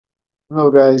Hello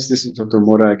guys, this is Dr.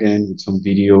 Mora again with some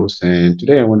videos, and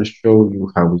today I want to show you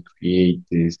how we create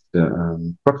this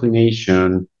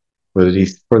proclination. For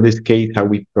this case, how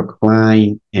we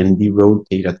procline and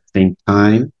derotate at the same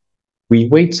time. We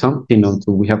wait something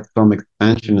until we have some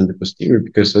expansion in the posterior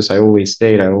because, as I always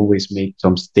say, I always make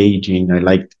some staging. I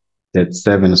like that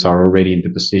sevens are already in the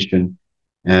position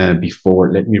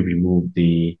before. Let me remove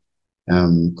the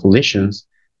collisions.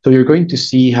 So you're going to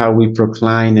see how we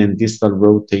procline and distal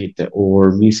rotate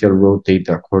or mesial rotate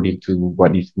according to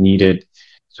what is needed.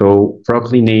 So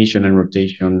proclination and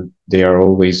rotation, they are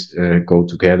always go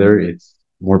together. It's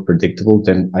more predictable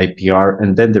than IPR.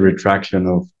 And then the retraction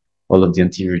of all of the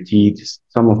anterior teeth,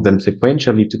 some of them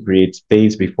sequentially to create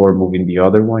space before moving the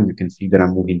other one. You can see that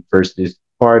I'm moving first this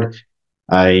part.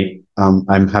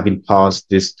 I'm having paused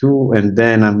this two, and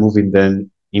then I'm moving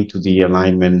them into the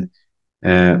alignment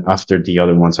after the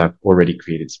other ones have already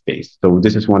created space. So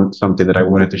this is something that I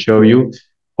wanted to show you.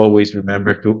 Always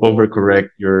remember to overcorrect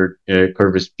your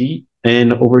curve speed.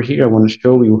 And over here, I want to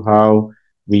show you how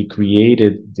we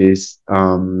created this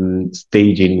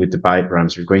staging with the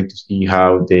Biteramps. You're going to see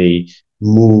how they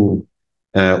move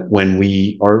when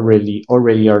we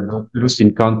already are not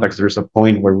losing contacts. There's a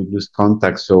point where we lose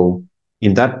contact. So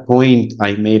in that point,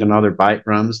 I made another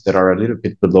Biteramps that are a little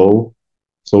bit below,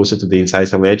 closer to the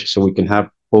incisal edge, so we can have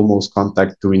almost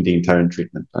contact during the entire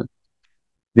treatment plan.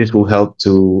 This will help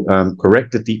to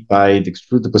correct the teeth bite,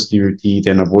 extrude the posterior teeth,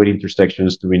 and avoid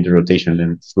intersections during the rotation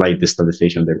and slight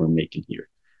distalization that we're making here.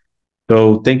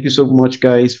 So thank you so much,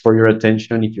 guys, for your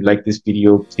attention. If you like this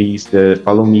video, please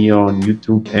follow me on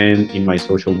YouTube and in my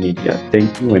social media.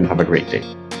 Thank you and have a great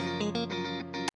day.